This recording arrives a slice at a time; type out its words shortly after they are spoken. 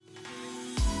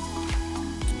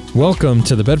Welcome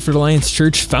to the Bedford Alliance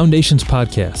Church Foundations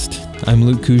Podcast. I'm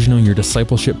Luke Cugino, your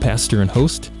discipleship pastor and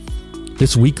host.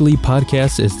 This weekly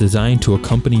podcast is designed to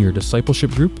accompany your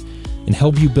discipleship group and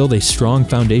help you build a strong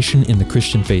foundation in the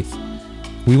Christian faith.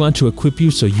 We want to equip you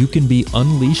so you can be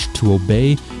unleashed to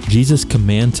obey Jesus'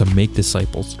 command to make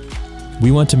disciples.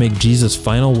 We want to make Jesus'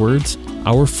 final words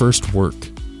our first work.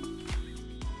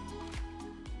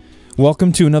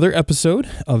 Welcome to another episode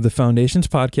of the Foundations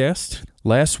Podcast.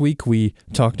 Last week, we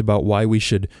talked about why we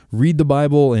should read the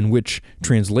Bible and which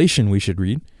translation we should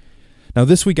read. Now,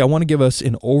 this week, I want to give us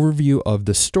an overview of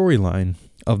the storyline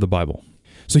of the Bible.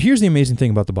 So here's the amazing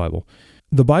thing about the Bible.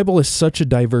 The Bible is such a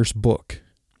diverse book.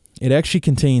 It actually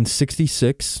contains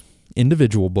 66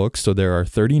 individual books, so there are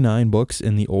 39 books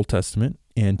in the Old Testament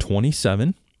and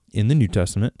 27 in the New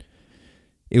Testament.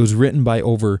 It was written by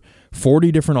over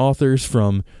 40 different authors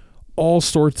from all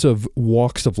sorts of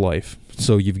walks of life.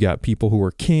 So you've got people who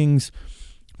are kings,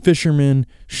 fishermen,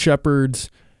 shepherds,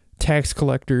 tax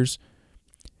collectors.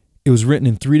 It was written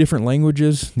in 3 different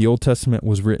languages. The Old Testament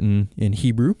was written in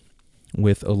Hebrew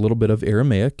with a little bit of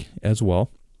Aramaic as well.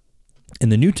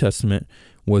 And the New Testament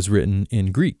was written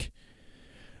in Greek.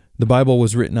 The Bible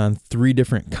was written on 3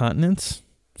 different continents,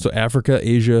 so Africa,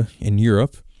 Asia, and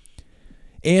Europe.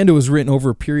 And it was written over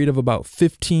a period of about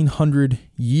 1,500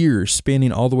 years,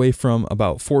 spanning all the way from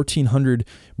about 1400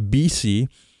 BC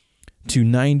to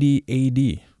 90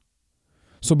 AD.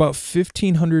 So about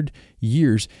 1,500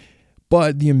 years.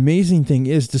 But the amazing thing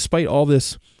is, despite all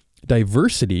this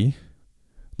diversity,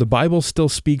 the Bible still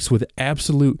speaks with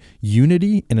absolute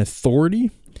unity and authority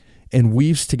and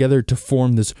weaves together to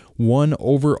form this one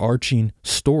overarching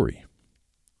story.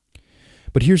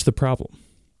 But here's the problem.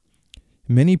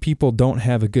 Many people don't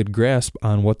have a good grasp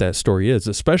on what that story is,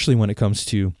 especially when it comes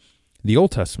to the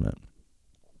Old Testament.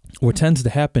 What tends to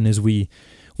happen is we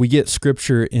get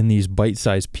scripture in these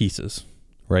bite-sized pieces,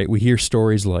 right? We hear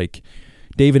stories like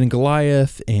David and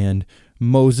Goliath and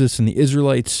Moses and the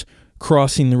Israelites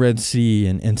crossing the Red Sea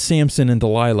and Samson and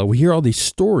Delilah. We hear all these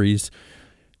stories,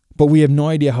 but we have no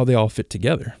idea how they all fit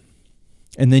together.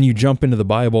 And then you jump into the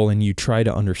Bible and you try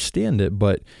to understand it,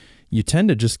 but you tend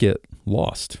to just get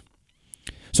lost.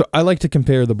 So I like to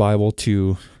compare the Bible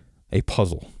to a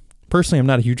puzzle. Personally, I'm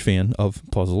not a huge fan of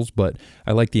puzzles, but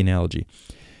I like the analogy.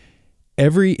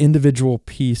 Every individual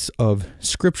piece of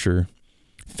Scripture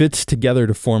fits together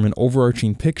to form an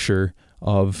overarching picture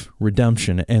of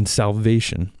redemption and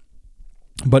salvation.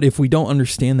 But if we don't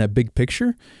understand that big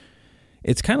picture,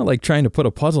 it's kind of like trying to put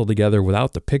a puzzle together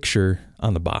without the picture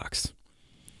on the box.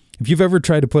 If you've ever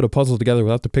tried to put a puzzle together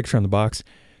without the picture on the box,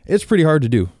 it's pretty hard to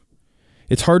do.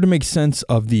 It's hard to make sense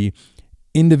of the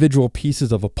individual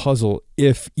pieces of a puzzle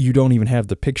if you don't even have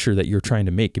the picture that you're trying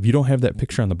to make. If you don't have that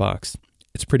picture on the box,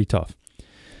 it's pretty tough.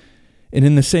 And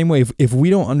in the same way, if we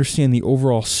don't understand the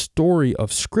overall story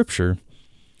of Scripture,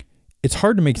 it's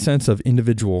hard to make sense of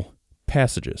individual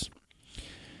passages.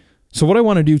 So what I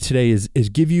want to do today is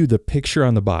give you the picture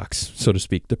on the box, so to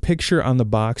speak, the picture on the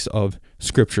box of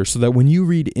Scripture, so that when you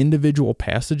read individual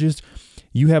passages,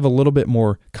 you have a little bit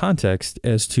more context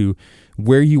as to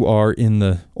where you are in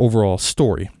the overall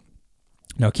story.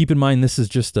 Now, keep in mind, this is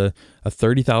just a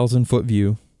 30,000-foot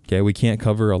view. Okay, we can't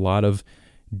cover a lot of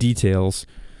details,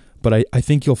 but I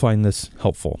think you'll find this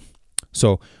helpful.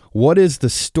 So, what is the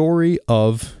story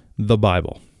of the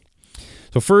Bible?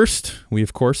 So first, we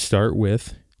of course start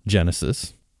with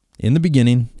Genesis. In the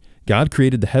beginning, God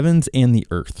created the heavens and the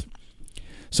earth.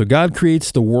 So God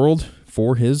creates the world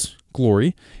for His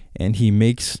glory, and He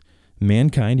makes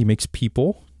mankind, He makes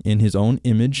people in His own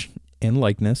image and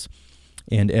likeness.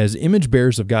 And as image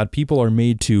bearers of God, people are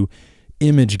made to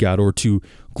image God or to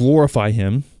glorify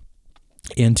Him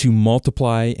and to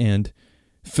multiply and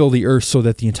fill the earth so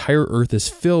that the entire earth is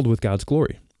filled with God's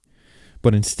glory.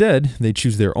 But instead, they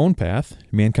choose their own path.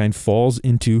 Mankind falls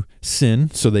into sin,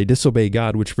 so they disobey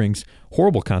God, which brings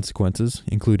horrible consequences,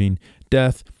 including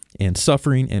death and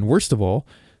suffering, and worst of all,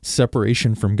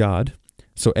 separation from God.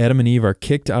 So Adam and Eve are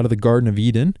kicked out of the Garden of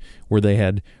Eden, where they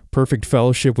had perfect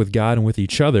fellowship with God and with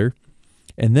each other.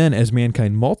 And then as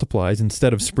mankind multiplies,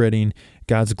 instead of spreading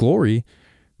God's glory,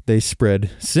 they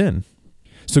spread sin.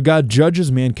 So God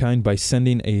judges mankind by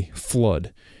sending a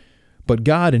flood. But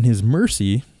God, in His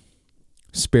mercy,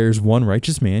 spares one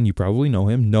righteous man. You probably know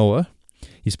him, Noah.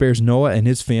 He spares Noah and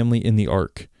his family in the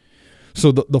ark.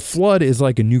 So the flood is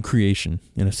like a new creation,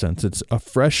 in a sense. It's a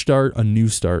fresh start, a new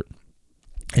start.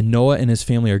 And Noah and his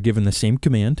family are given the same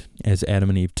command as Adam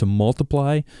and Eve to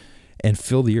multiply and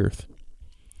fill the earth.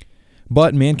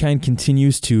 But mankind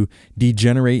continues to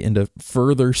degenerate into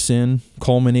further sin,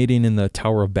 culminating in the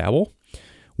Tower of Babel,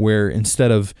 where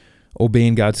instead of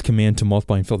obeying God's command to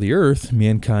multiply and fill the earth,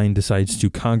 mankind decides to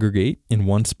congregate in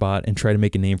one spot and try to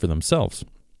make a name for themselves.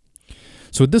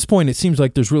 So at this point, it seems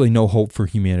like there's really no hope for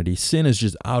humanity. Sin is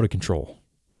just out of control.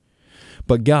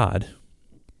 But God,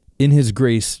 in his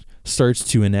grace, starts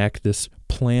to enact this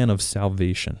plan of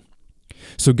salvation.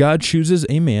 So God chooses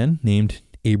a man named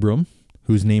Abram,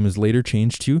 whose name is later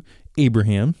changed to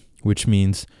Abraham, which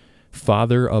means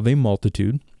father of a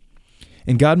multitude.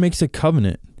 And God makes a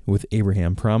covenant with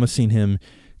Abraham, promising him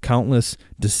countless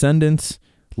descendants,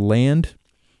 land,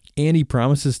 and he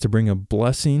promises to bring a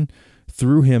blessing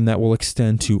through him that will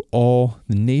extend to all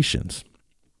the nations.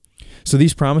 So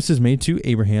these promises made to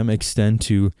Abraham extend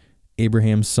to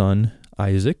Abraham's son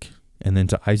Isaac, and then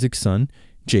to Isaac's son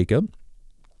Jacob.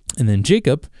 And then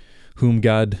Jacob, whom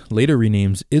God later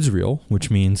renames Israel,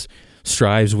 which means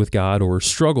strives with God or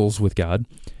struggles with God.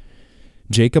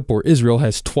 Jacob, or Israel,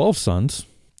 has 12 sons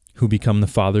who become the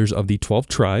fathers of the 12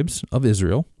 tribes of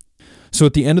Israel. So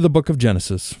at the end of the book of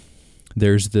Genesis,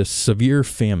 there's this severe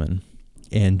famine,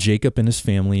 and Jacob and his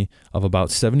family of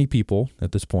about 70 people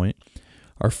at this point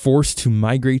are forced to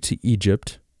migrate to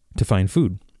Egypt to find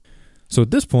food. So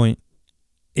at this point,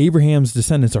 Abraham's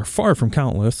descendants are far from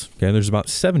countless. Okay, there's about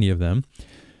 70 of them.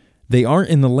 They aren't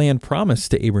in the land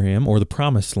promised to Abraham, or the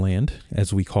promised land,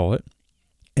 as we call it,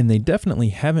 and they definitely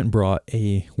haven't brought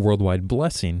a worldwide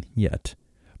blessing yet.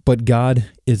 But God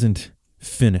isn't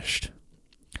finished.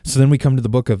 So then we come to the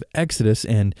book of Exodus,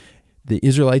 and the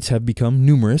Israelites have become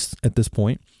numerous at this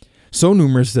point, so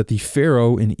numerous that the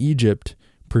Pharaoh in Egypt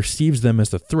perceives them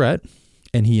as a threat,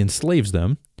 and he enslaves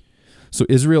them. So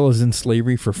Israel is in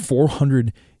slavery for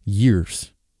 400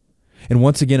 years. And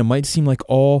once again, it might seem like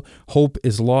all hope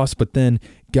is lost, but then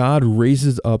God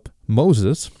raises up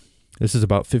Moses. This is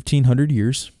about 1,500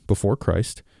 years before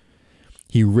Christ.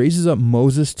 He raises up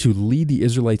Moses to lead the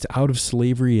Israelites out of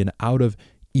slavery and out of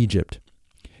Egypt.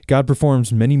 God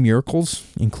performs many miracles,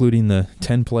 including the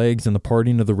 10 plagues and the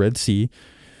parting of the Red Sea,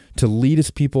 to lead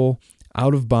his people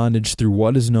out of bondage through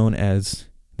what is known as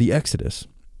the Exodus.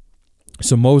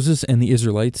 So Moses and the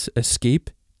Israelites escape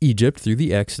Egypt through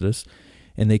the Exodus,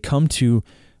 and they come to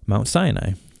Mount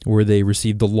Sinai, where they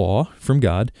receive the law from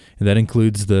God, and that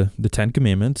includes the 10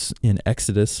 Commandments in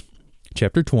Exodus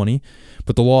chapter 20,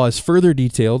 but the law is further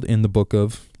detailed in the book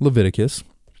of Leviticus.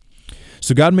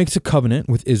 So God makes a covenant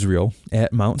with Israel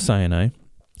at Mount Sinai,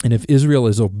 and if Israel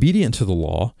is obedient to the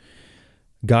law,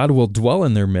 God will dwell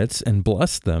in their midst and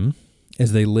bless them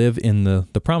as they live in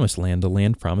the promised land, the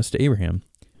land promised to Abraham.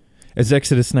 As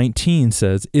Exodus 19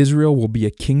 says, Israel will be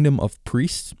a kingdom of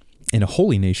priests and a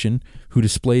holy nation who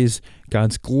displays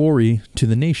God's glory to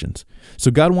the nations.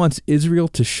 So God wants Israel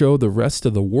to show the rest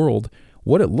of the world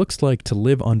what it looks like to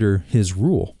live under his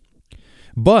rule.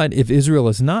 But if Israel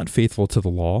is not faithful to the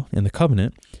law and the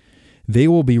covenant, they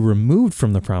will be removed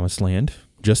from the promised land,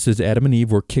 just as Adam and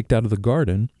Eve were kicked out of the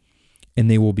garden, and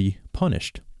they will be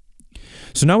punished.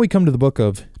 So now we come to the book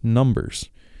of Numbers.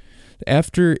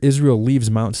 After Israel leaves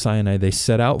Mount Sinai, they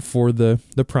set out for the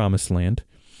promised land,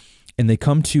 and they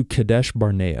come to Kadesh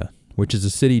Barnea, which is a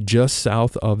city just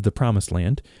south of the promised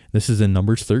land. This is in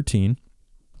Numbers 13.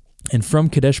 And from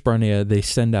Kadesh Barnea, they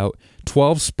send out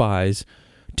 12 spies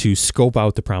to scope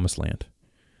out the promised land.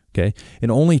 Okay?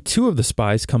 And only 2 of the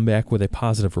spies come back with a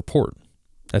positive report.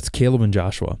 That's Caleb and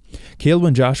Joshua. Caleb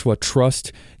and Joshua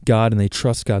trust God, and they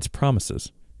trust God's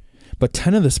promises. But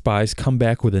 10 of the spies come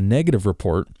back with a negative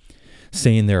report,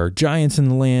 saying there are giants in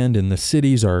the land and the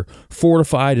cities are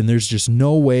fortified and there's just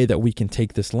no way that we can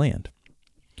take this land.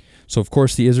 So, of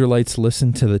course, the Israelites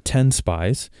listen to the 10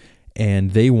 spies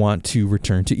and they want to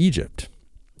return to Egypt.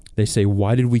 They say,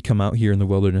 why did we come out here in the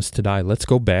wilderness to die? Let's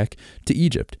go back to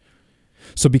Egypt.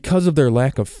 So because of their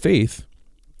lack of faith,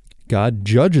 God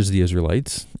judges the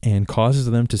Israelites and causes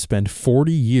them to spend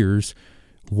 40 years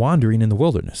wandering in the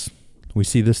wilderness. We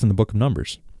see this in the book of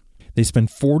Numbers. They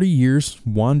spend 40 years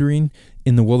wandering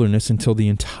in the wilderness until the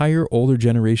entire older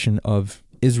generation of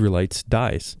Israelites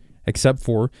dies, except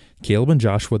for Caleb and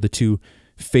Joshua, the 2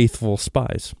 faithful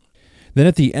spies. Then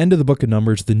at the end of the book of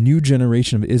Numbers, the new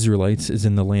generation of Israelites is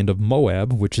in the land of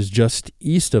Moab, which is just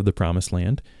east of the promised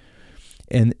land.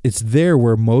 And it's there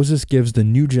where Moses gives the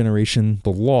new generation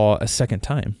the law a second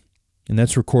time. And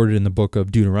that's recorded in the book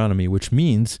of Deuteronomy, which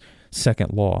means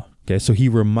second law. Okay, so he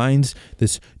reminds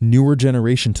this newer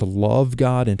generation to love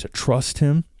God and to trust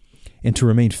him and to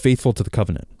remain faithful to the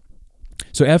covenant.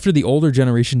 So after the older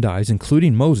generation dies,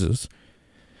 including Moses,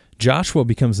 Joshua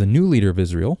becomes the new leader of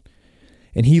Israel,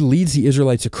 and he leads the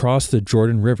Israelites across the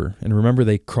Jordan River. And remember,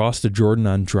 they crossed the Jordan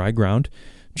on dry ground,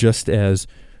 just as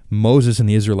Moses and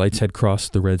the Israelites had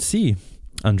crossed the Red Sea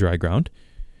on dry ground.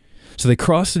 So they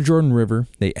cross the Jordan River,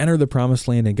 they enter the promised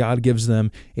land, and God gives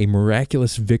them a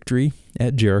miraculous victory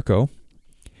at Jericho.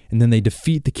 And then they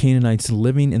defeat the Canaanites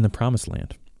living in the promised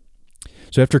land.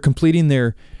 So after completing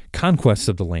their conquest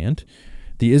of the land,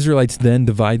 the Israelites then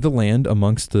divide the land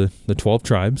amongst the 12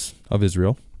 tribes of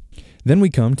Israel. Then we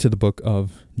come to the book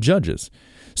of Judges.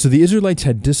 So the Israelites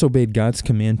had disobeyed God's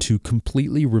command to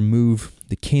completely remove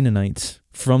the Canaanites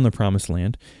from the promised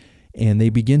land, and they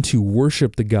begin to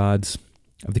worship the gods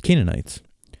of the Canaanites.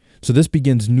 So this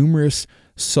begins numerous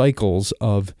cycles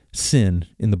of sin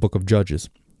in the book of Judges.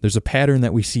 There's a pattern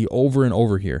that we see over and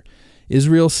over here.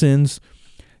 Israel sins,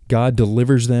 God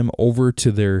delivers them over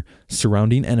to their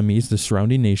surrounding enemies, the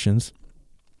surrounding nations.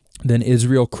 Then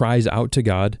Israel cries out to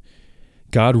God.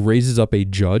 God raises up a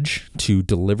judge to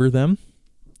deliver them.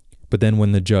 But then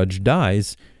when the judge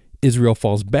dies, Israel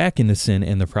falls back into sin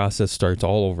and the process starts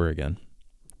all over again.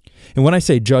 And when I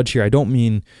say judge here, I don't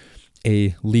mean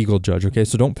a legal judge, okay?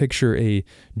 So don't picture a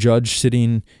judge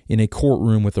sitting in a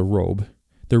courtroom with a robe.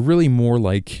 They're really more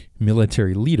like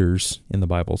military leaders in the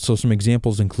Bible. So some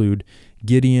examples include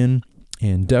Gideon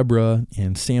and Deborah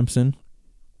and Samson.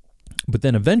 But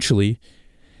then eventually,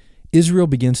 Israel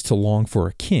begins to long for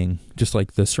a king, just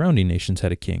like the surrounding nations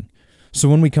had a king. So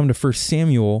when we come to 1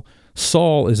 Samuel,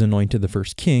 Saul is anointed the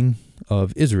first king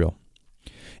of Israel.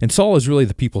 And Saul is really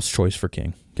the people's choice for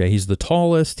king. Okay, he's the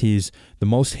tallest, he's the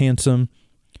most handsome,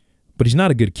 but he's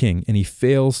not a good king, and he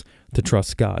fails to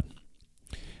trust God.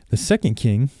 The second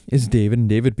king is David, and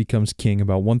David becomes king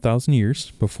about 1,000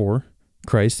 years before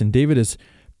Christ, and David is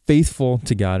faithful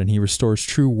to God, and he restores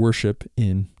true worship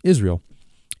in Israel.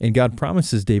 And God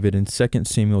promises David in 2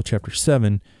 Samuel chapter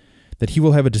 7 that he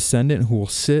will have a descendant who will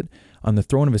sit on the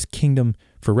throne of his kingdom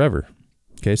forever.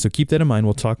 Okay, so keep that in mind.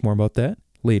 We'll talk more about that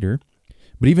later.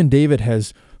 But even David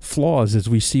has flaws, as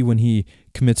we see when he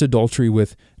commits adultery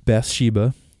with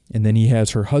Bathsheba, and then he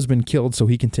has her husband killed so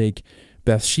he can take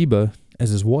Bathsheba as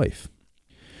his wife.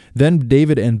 Then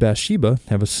David and Bathsheba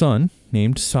have a son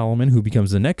named Solomon, who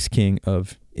becomes the next king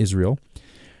of Israel.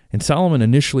 And Solomon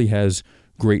initially has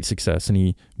great success, and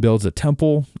he builds a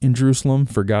temple in Jerusalem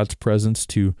for God's presence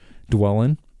to dwell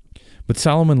in. But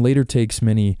Solomon later takes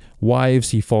many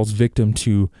wives, he falls victim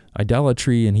to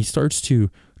idolatry, and he starts to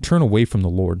turn away from the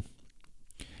Lord.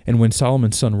 And when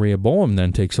Solomon's son Rehoboam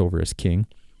then takes over as king,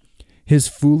 his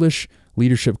foolish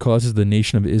leadership causes the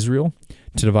nation of Israel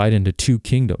to divide into two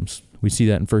kingdoms. We see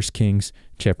that in 1 Kings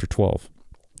chapter 12.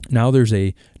 Now there's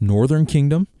a northern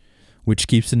kingdom, which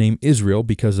keeps the name Israel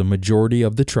because a majority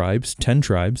of the tribes, 10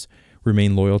 tribes,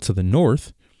 remain loyal to the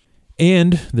north.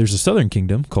 And there's a southern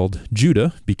kingdom called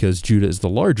Judah, because Judah is the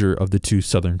larger of the two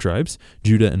southern tribes.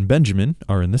 Judah and Benjamin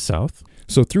are in the south.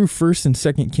 So through 1st and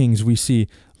 2nd Kings, we see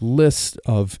lists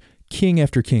of king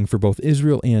after king for both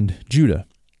Israel and Judah.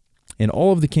 And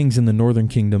all of the kings in the northern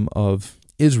kingdom of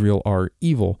Israel are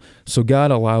evil. So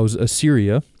God allows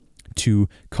Assyria to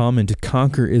come and to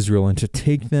conquer Israel and to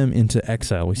take them into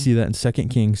exile. We see that in 2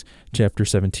 Kings chapter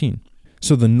 17.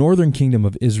 So the northern kingdom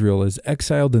of Israel is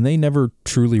exiled, and they never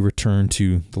truly return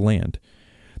to the land.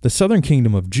 The southern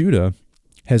kingdom of Judah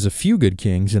has a few good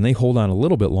kings, and they hold on a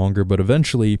little bit longer, but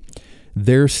eventually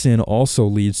their sin also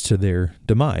leads to their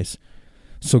demise.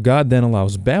 So God then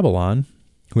allows Babylon,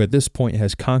 who at this point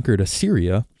has conquered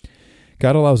Assyria,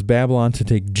 God allows Babylon to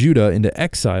take Judah into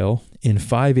exile in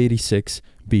 586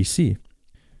 BC.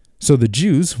 So the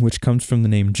Jews, which comes from the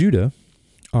name Judah,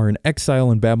 are in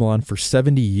exile in Babylon for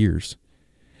 70 years.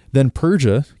 Then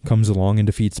Persia comes along and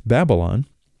defeats Babylon,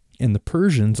 and the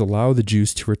Persians allow the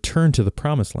Jews to return to the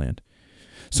Promised Land.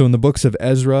 So in the books of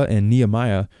Ezra and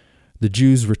Nehemiah, the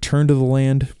Jews return to the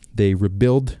land, they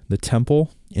rebuild the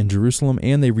temple in Jerusalem,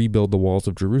 and they rebuild the walls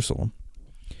of Jerusalem.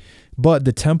 But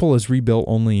the temple is rebuilt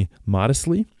only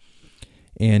modestly,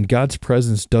 and God's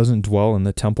presence doesn't dwell in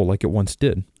the temple like it once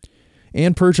did.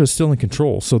 And Persia is still in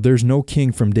control, so there's no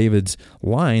king from David's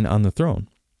line on the throne.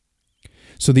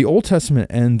 So the Old Testament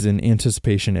ends in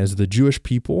anticipation as the Jewish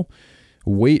people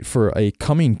wait for a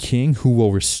coming king who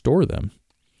will restore them.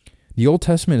 The Old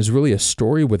Testament is really a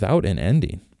story without an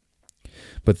ending.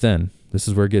 But then, this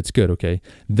is where it gets good, okay?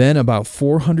 Then about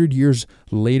 400 years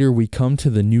later, we come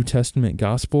to the New Testament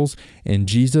Gospels, and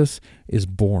Jesus is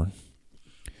born.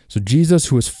 So Jesus,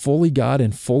 who is fully God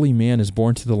and fully man, is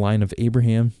born to the line of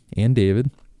Abraham and David.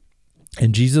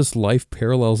 And Jesus' life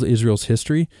parallels Israel's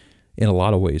history in a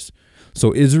lot of ways.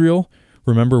 So Israel,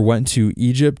 remember, went to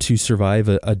Egypt to survive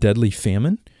a deadly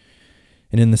famine.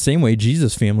 And in the same way,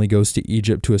 Jesus' family goes to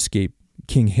Egypt to escape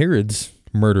King Herod's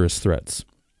murderous threats.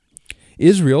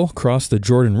 Israel crossed the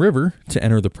Jordan River to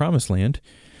enter the Promised Land.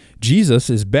 Jesus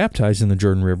is baptized in the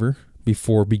Jordan River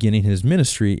before beginning his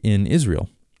ministry in Israel.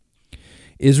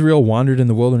 Israel wandered in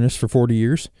the wilderness for 40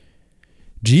 years.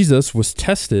 Jesus was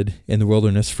tested in the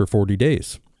wilderness for 40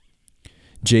 days.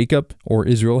 Jacob, or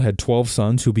Israel, had 12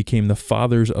 sons who became the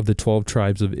fathers of the 12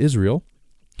 tribes of Israel.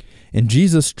 And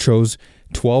Jesus chose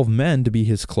 12 men to be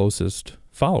his closest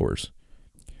followers.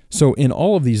 So in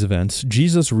all of these events,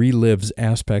 Jesus relives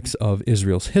aspects of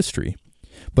Israel's history.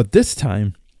 But this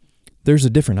time, there's a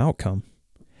different outcome.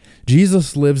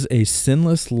 Jesus lives a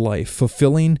sinless life,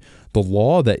 fulfilling the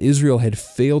law that Israel had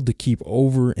failed to keep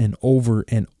over and over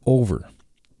and over.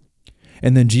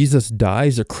 And then Jesus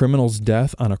dies a criminal's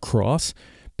death on a cross,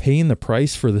 paying the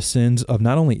price for the sins of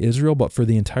not only Israel, but for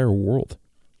the entire world.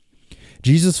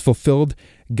 Jesus fulfilled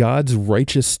God's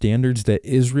righteous standards that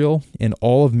Israel and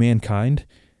all of mankind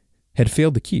had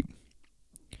failed to keep.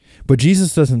 But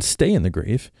Jesus doesn't stay in the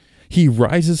grave. He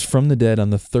rises from the dead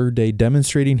on the third day,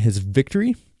 demonstrating his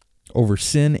victory over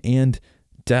sin and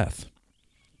death.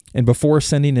 And before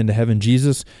ascending into heaven,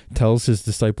 Jesus tells his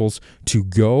disciples to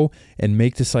go and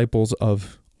make disciples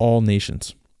of all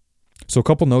nations. So a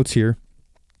couple notes here.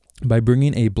 By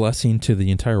bringing a blessing to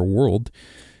the entire world,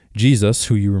 Jesus,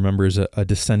 who you remember is a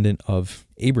descendant of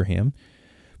Abraham,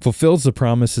 fulfills the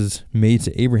promises made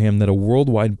to Abraham that a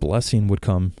worldwide blessing would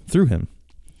come through him.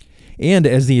 And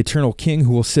as the eternal king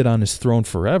who will sit on his throne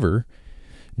forever,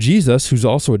 Jesus, who's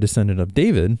also a descendant of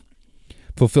David,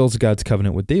 fulfills God's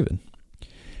covenant with David.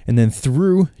 And then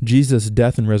through Jesus'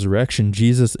 death and resurrection,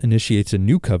 Jesus initiates a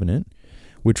new covenant,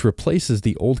 which replaces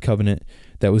the old covenant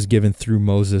that was given through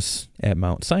Moses at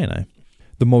Mount Sinai.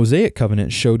 The Mosaic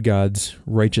covenant showed God's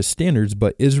righteous standards,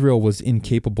 but Israel was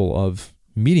incapable of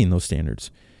meeting those standards.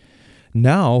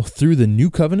 Now, through the new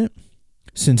covenant,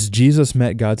 since Jesus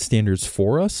met God's standards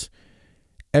for us,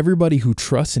 everybody who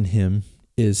trusts in him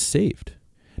is saved.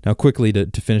 Now, quickly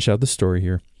to finish out the story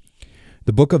here.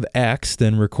 The book of Acts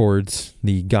then records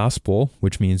the gospel,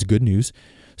 which means good news,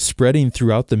 spreading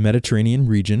throughout the Mediterranean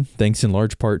region, thanks in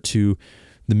large part to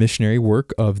the missionary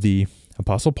work of the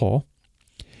Apostle Paul.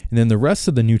 And then the rest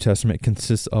of the New Testament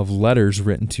consists of letters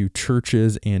written to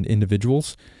churches and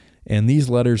individuals. And these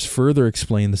letters further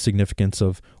explain the significance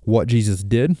of what Jesus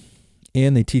did,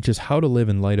 and they teach us how to live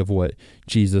in light of what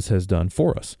Jesus has done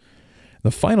for us.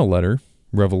 The final letter,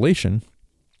 Revelation,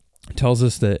 tells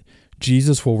us that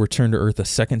Jesus will return to earth a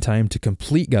second time to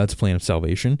complete God's plan of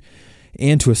salvation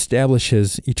and to establish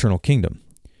his eternal kingdom.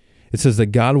 It says that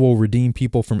God will redeem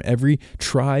people from every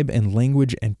tribe and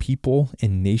language and people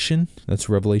and nation. That's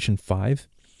Revelation 5.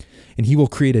 And he will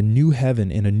create a new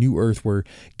heaven and a new earth where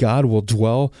God will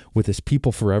dwell with his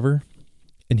people forever.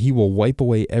 And he will wipe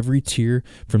away every tear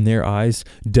from their eyes.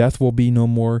 Death will be no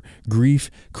more.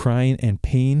 Grief, crying, and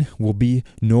pain will be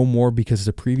no more because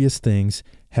the previous things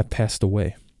have passed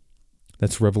away.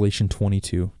 That's Revelation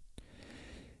 22.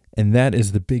 And that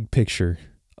is the big picture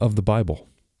of the Bible.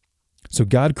 So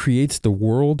God creates the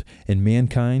world and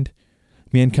mankind.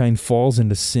 Mankind falls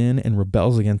into sin and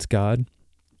rebels against God.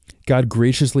 God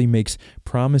graciously makes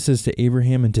promises to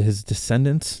Abraham and to his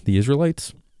descendants, the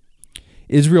Israelites.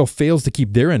 Israel fails to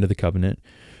keep their end of the covenant,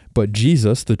 but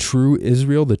Jesus, the true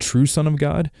Israel, the true Son of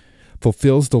God,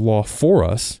 fulfills the law for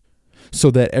us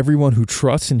so that everyone who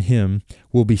trusts in him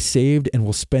will be saved and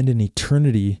will spend an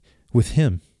eternity with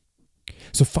him.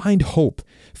 So find hope.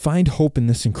 Find hope in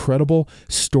this incredible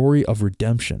story of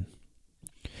redemption.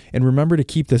 And remember to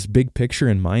keep this big picture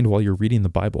in mind while you're reading the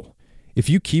Bible. If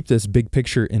you keep this big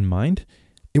picture in mind,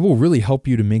 it will really help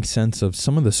you to make sense of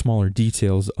some of the smaller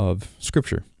details of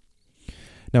Scripture.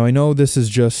 Now, I know this is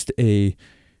just a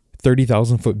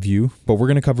 30,000-foot view, but we're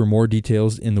going to cover more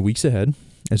details in the weeks ahead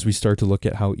as we start to look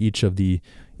at how each of the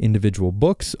individual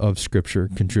books of Scripture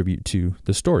contribute to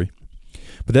the story.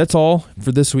 But that's all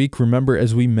for this week. Remember,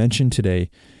 as we mentioned today,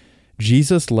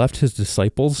 Jesus left his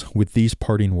disciples with these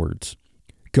parting words: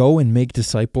 "Go and make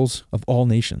disciples of all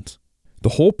nations." The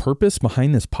whole purpose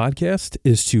behind this podcast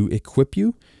is to equip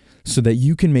you so that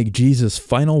you can make Jesus'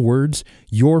 final words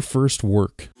your first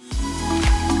work.